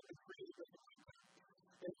power set the free.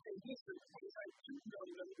 And listen, I do know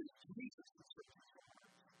that it is Jesus who sets me free.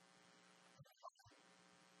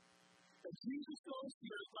 And Jesus goes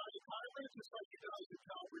here as my environment, just like He does in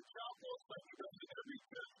Calvary Chapel, just like He does in every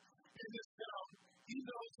church in this town. He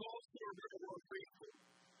knows also where we're faithful.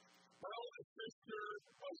 My oldest sister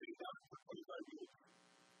was in that for 25 years.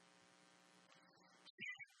 She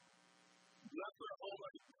left her home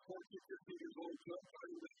like 14, 15 years old, just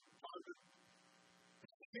trying to target.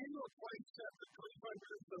 She came to a place that the 25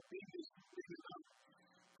 years of being is enough.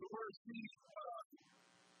 To where she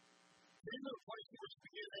came to a place where she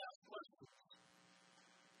began to ask questions.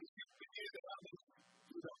 She began to have to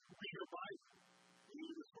read her Bible.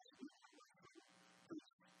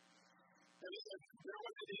 And there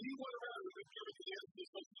wasn't anyone around who could give her the answers.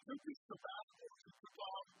 So she took this sabbatical. She took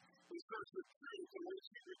off in search of truth. And when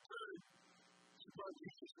she returned, she brought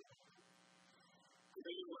Jesus with her. And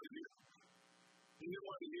they didn't want to hear it. They didn't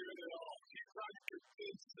want to hear it at all. She tried to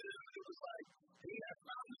convince them. And it was like, hey, I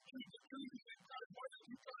found the truth. The truth is in God. Why did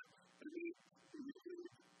you come? And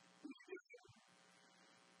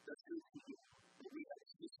that's who we are. We have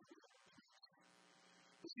to listen to it.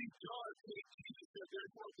 See, John said, Jesus said,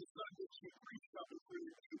 therefore the Son that you preach up and free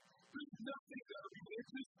you. There's nothing that a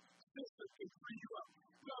religious system can free you up.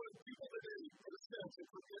 No, it's people that are in a sense, and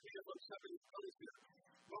forgive me if I'm stepping in toes here,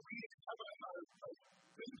 but we have a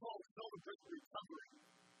thing called celebrate recovery.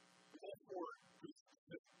 All for it.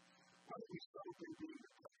 Why do we celebrate doing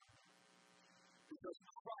recovery? Because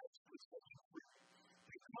Christ was set you free.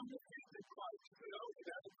 You come to faith in Christ, you know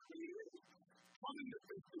that is who He is. Coming to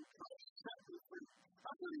faith in Christ, set you free.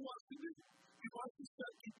 That's what He wants to do. He wants to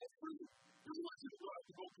set people free. He wants to go out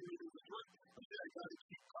to go community with work and say, I got to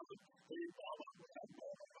keep coming. Hey, blah, blah, blah,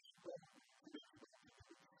 blah, blah, blah.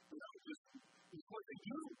 It's what they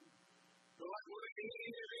do. They're like, what are they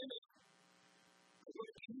in it? They're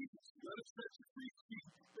going to Jesus. Let us set you free.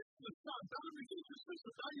 It's the Son. Not a religious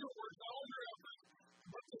system. Not your words. Not all your efforts.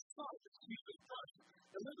 But the Son. It's Jesus Christ.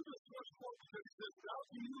 And then verse 24, because He says, now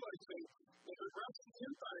to you I say, that the rest of the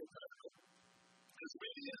entire time, as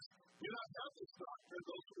many as do not have this doctrine,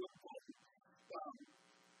 those who have called,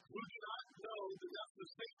 who do not know that that's the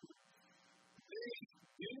statement. They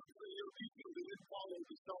deliberately or reasonably didn't follow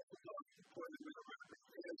the self-taught appointment of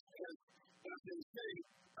as they say,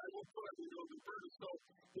 I will put up the burden. So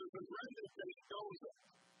there's a remnant that He knows of.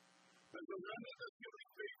 There's a remnant that's really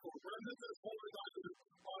faithful. A remnant that's holding on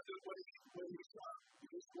to when He saw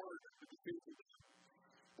His word and His faithfulness.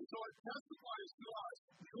 And so it testifies to us,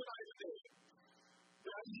 you and I today,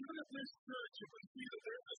 that even in this church, if we see that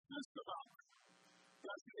there's a system out there,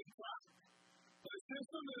 that's an exact. But a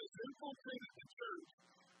system that has infiltrated the church,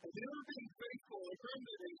 and they're being faithful and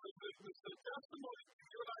remnanting, it's the testimony to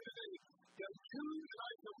you and I today, that you and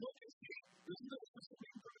I can look and see, isn't that supposed to be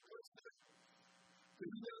for the church today?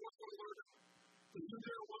 Isn't there one more word? Isn't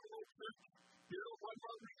there one more church? Here, one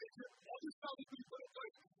more religion? All this stuff is being put in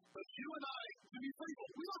place. But you and I, to be faithful,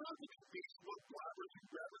 we don't have to be Facebook, blabbers, and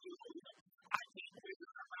grabbers, and all that. I can't believe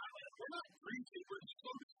it. We're not preaching. We're just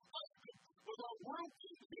so disgusted with our world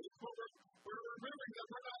teaching. But we're remembering that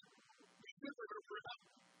we're not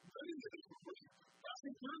letting the difference.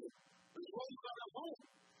 Passing through. As well as our home.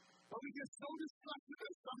 But we get so disgusted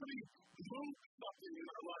that somebody moved something in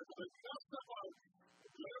our life. Like, that's not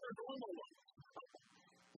whatever normal was.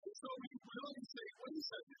 And so we really say, wait a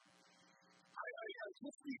second. I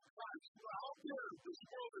just need Christ. Out there, this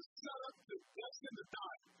world is set up to destined to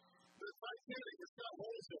die. The Titanic has got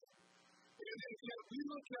holes in it. And yet we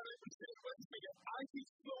look at it and say, wait a second, I can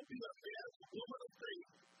still be a man, a woman of faith.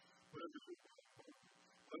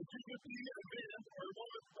 But you could be a man or a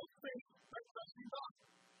woman of faith by trusting God.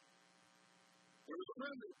 There was a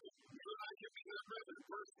remnant. You and I if you have read in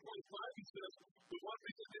verse 25, he says, the one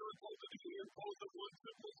thing that they were told to do, he imposed on one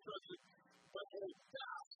simple instruction, but hold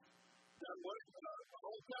fast. That what?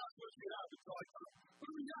 Hold fast what you have until I come. What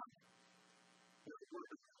do we have?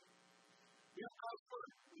 We have God's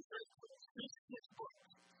word. He says, this book.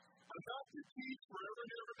 I'm not to teach forever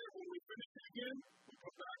and ever. When we finish it again, we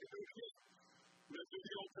come back and do it again. We have to do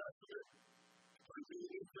the Old Testament. We do the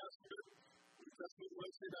New Testament. New Testament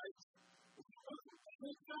Wednesday nights.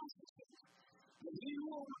 Hold fast. And he who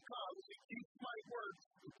overcomes and keeps my words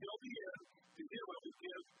until the end, to him I will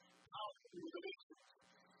give out through the nations.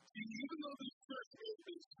 See, even though this church may have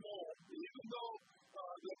been small, even though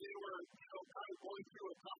that they were, kind of going through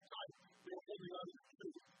a tough time, they were holding on to the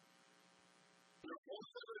truth. They were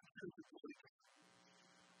holding on to the truth until they came.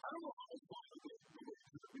 I don't know how long it was to go to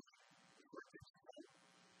the truth.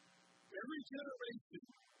 Every generation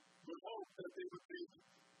would hope that they would be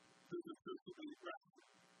through the truth of the ground.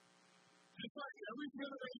 Just like every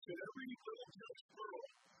generation, every little Jewish girl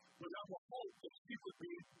would have a hope that she would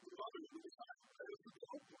be the mother of the Messiah. That is the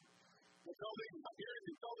hope. Until they got married,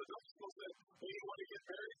 until the Gospel said, hey, you want to get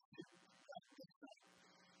married?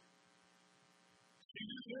 She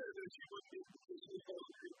knew then that she would be the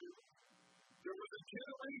Messiah. There was a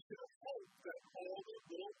generation of hope that all the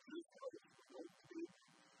world was going to be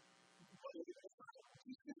the mother of the Messiah.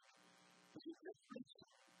 This is the preaching.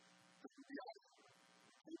 This is the idea.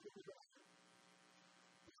 This is the gospel.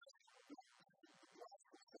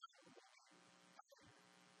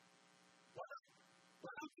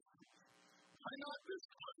 Why not this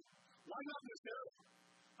time? Why not this era?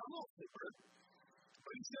 I'm all for it.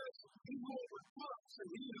 But he says, he who overcomes and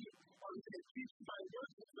he who keeps my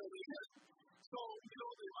words until the end. So,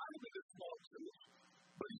 they might have been a small church,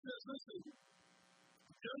 but he says, listen,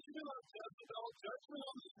 judgment on Jezebel, judgment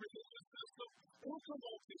on this religious system, will come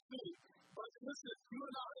all too soon. But listen, you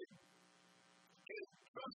and I can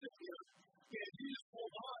trust in him, and you just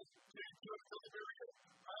hold on to it until the very end.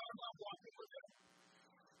 I'm not walking with him.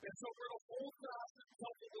 And so we're going to hold fast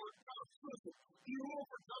until the Lord comes. Listen, he who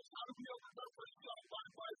overcomes, how do we overcome? First John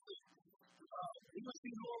 5:5 says, he must be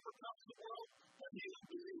who overcomes the world, and he will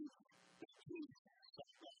believe that Jesus is the Son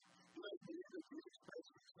of God. Let us believe that Jesus Christ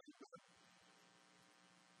is the Son of God.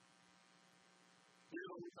 You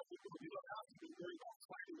don't have to be very well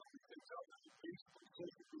fighting on the things out there. Jesus is so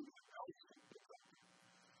good with outside.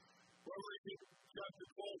 Revelation chapter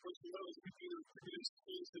 12, verse 11, speaking of previous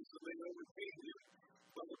cases that they overcame him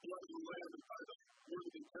by the blood of the Lamb and by the word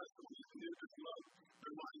of the testimony and their blood,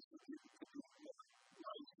 their lives were given to the Lord,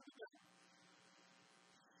 lives to the dead.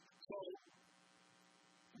 So,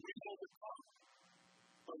 we overcome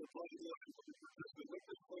by the blood of the Lamb and the participant with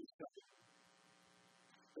this place coming.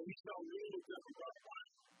 And he shall rule with them about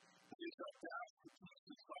life, and he shall pass the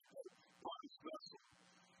justice like upon his vessel.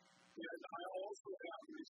 And I also have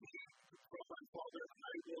received from my Father, and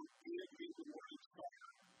I will give you the morning star.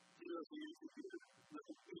 He doesn't use the good, let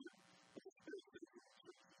it be.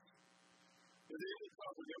 And they will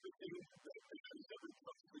cover everything that man has ever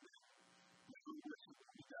trusted in. Never worship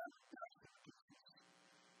me that.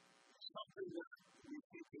 Something that we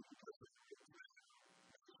think is because of the good.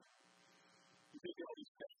 You think all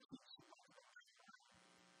these texts.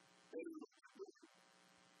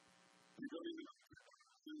 You don't even know.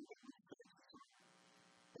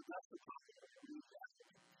 But that's the problem.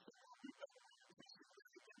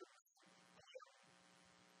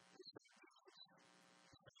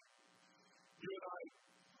 You and I,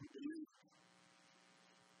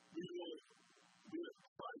 we will be at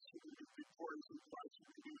Christ, we will be victorious in Christ,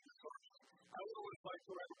 we will be victorious. I don't know what it's like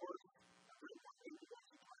to write a word. I read one thing to work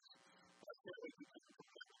in Christ. I can't wait to take the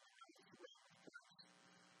time to write a word.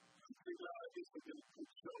 I think that I guess we're going to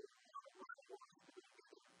show how to write a word.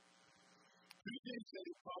 Two things that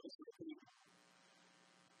he promised to do.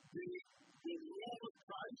 The rule of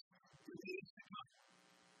Christ for the age to come.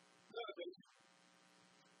 That is,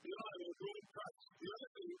 I will rule of Christ. The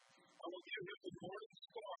other thing, I will give him the morning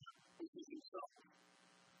star, which is himself.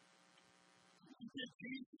 You get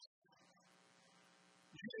Jesus.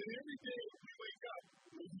 You get every day we wake up,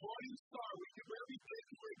 the morning star, we give every day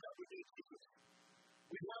we wake up, we get Jesus.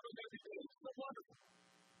 We have him every day. It's so wonderful.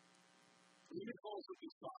 He even calls it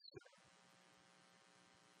this gospel.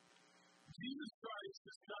 Jesus Christ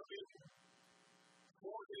is coming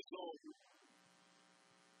for his own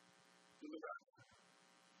to the rapture.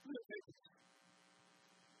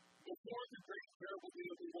 Before the great terrible day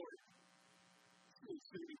of the Lord, it's going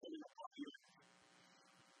to be coming upon the earth.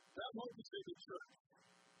 That hope is in the church.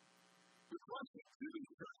 The question to the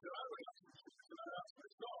church that I would ask the church, and I ask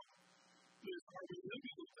myself, is are we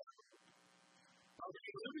living with that hope? Are we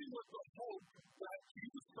living with the hope that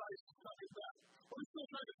Jesus Christ is coming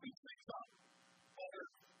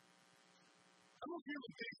I'm okay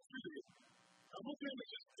with being free. I'm okay with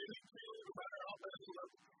just getting free no matter how bad it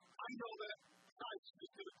looks. I know that Christ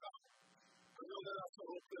is going to come. I know that that's the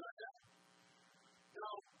hope that I have.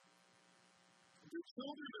 Now, the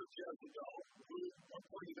children of Jezebel, who are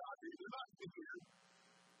pointed out here, they're not here.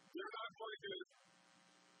 They're not going to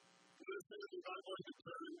listen, they're not going to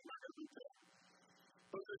turn, they're not going to repent.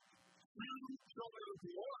 But the true children of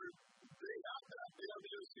the Lord, they have that. They have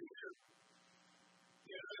the instinct here.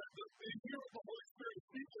 They hear what the Holy Spirit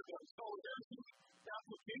speaks to them. So there's the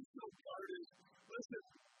applicational part is, listen,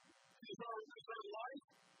 is our life,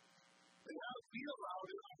 and how to be allowed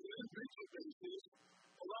it on an individual basis,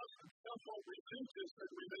 allows us to become more religious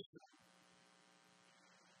and relational.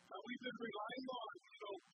 Now, we've been relying on,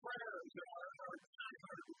 prayers and our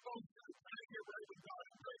devotion and trying to get right with God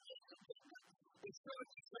and pray. Instead of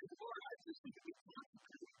just saying, Lord, I just need to be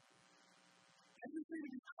concentrated. I just need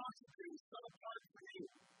to be concentrated, set apart for you.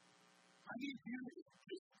 I need you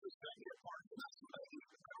to set me apart. And that's what I need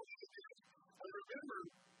to know what it is. And remember,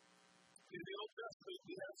 in the Old Testament,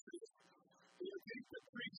 the Exodus, they would take the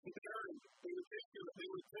priests of Aaron, they would take the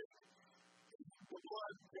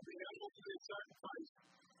blood of the animals that they sacrificed,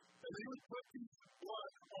 and they would put the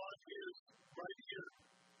blood on his right ear.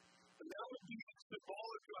 And that would be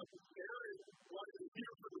symbolic of Aaron wanting to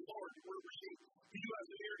hear from the Lord. We're reading, he who has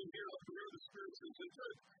an ear to hear, let the word of the Spirit says it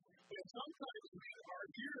does. And sometimes our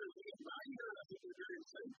ears, and my ear, I think they're very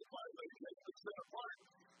sanctified, like it makes them set apart.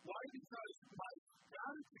 Why? Because my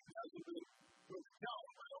attitude hasn't been worked out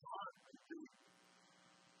in my own heart.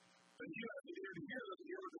 And you have an ear to hear, let the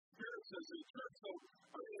word of the Spirit says it does. So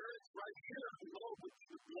our ears right here, the Lord with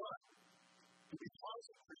the blood, to be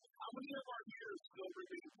concentrated. How many of our ears still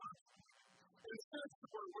remain concentrated? In a sense,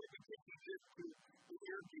 we're taking this to the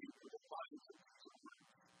ear gate of the body.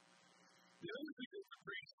 The other thing that the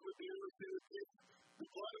priest would do is they would take the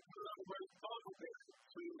blood and put it on the right tongue there.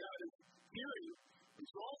 So you got his hearing, and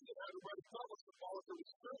so also they had the right tongue was symbolic of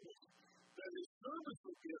his service. That his service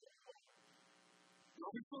would be at the point. Now,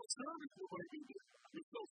 we still serving the way we do. We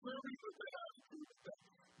still serving with that attitude, with that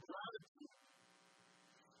gratitude.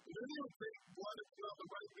 And then they would take blood and put on the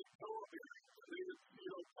right big toe there. And they would,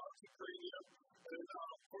 consecrate him. And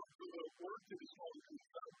for the word to his home, he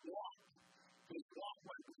kind of walked. His walk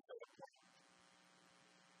might be set apart.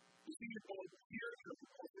 You see, you're both hearing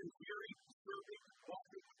and hearing, serving,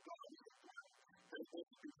 walking with God, and both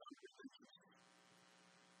become religious.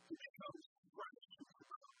 It becomes fresh.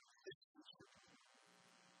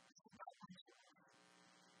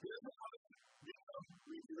 He doesn't want to become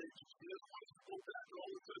religious. He doesn't want to go back and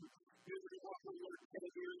all of a sudden, you walk with the Lord 10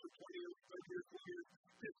 years, or 20 years, 30 years, 40 years,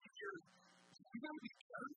 50 years. We got to be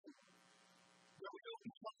careful that we don't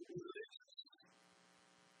become religious.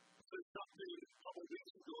 There's something a couple of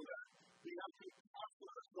weeks ago that we have to tackle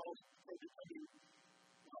ourselves from becoming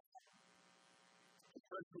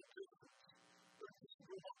professional Christians.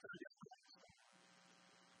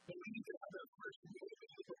 But we need to have that fresh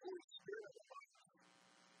movement of the Holy Spirit.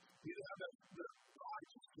 We need to have that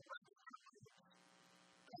righteous direction.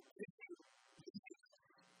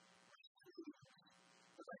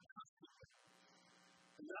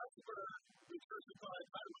 And that's where the Church of God,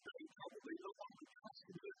 I would say, probably no longer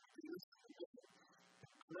customer to this position.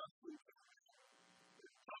 Corruption,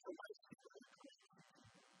 compromise,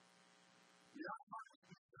 the outline of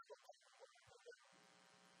the Church.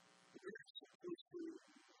 We're supposed to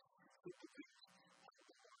put the things.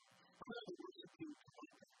 I'm not a worship team.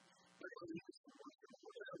 I don't need to worship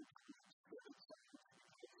whatever.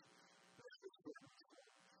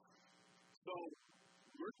 So,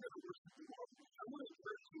 we're going to worship the Lord. I want to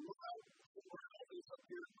encourage you to look out for all this up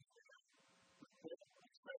here.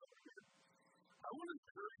 I want to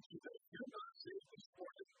encourage you that if you're not saved this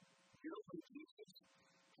morning, you don't know Jesus,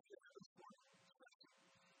 you can't have this morning.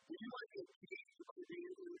 Would you like to change the way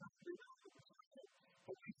you live?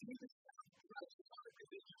 But we do this now. That's not a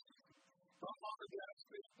religion. Not on the gas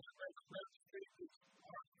station, but right around the faith is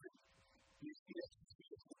our faith. You see that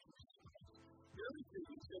Jesus is the other thing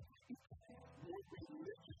is that we more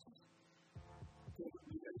religious.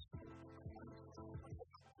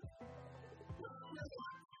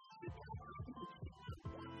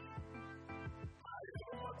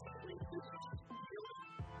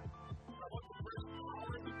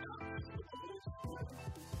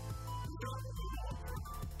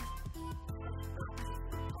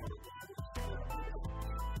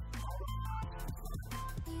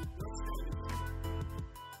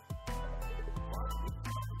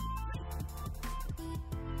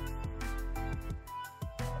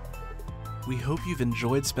 We hope you've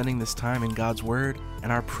enjoyed spending this time in God's Word,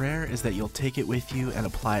 and our prayer is that you'll take it with you and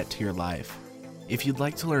apply it to your life. If you'd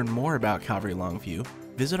like to learn more about Calvary Longview,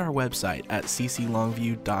 visit our website at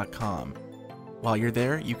cclongview.com. While you're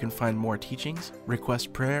there, you can find more teachings,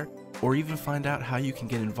 request prayer, or even find out how you can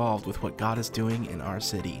get involved with what God is doing in our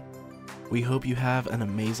city. We hope you have an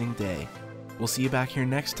amazing day. We'll see you back here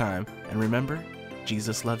next time, and remember,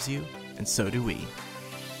 Jesus loves you, and so do we.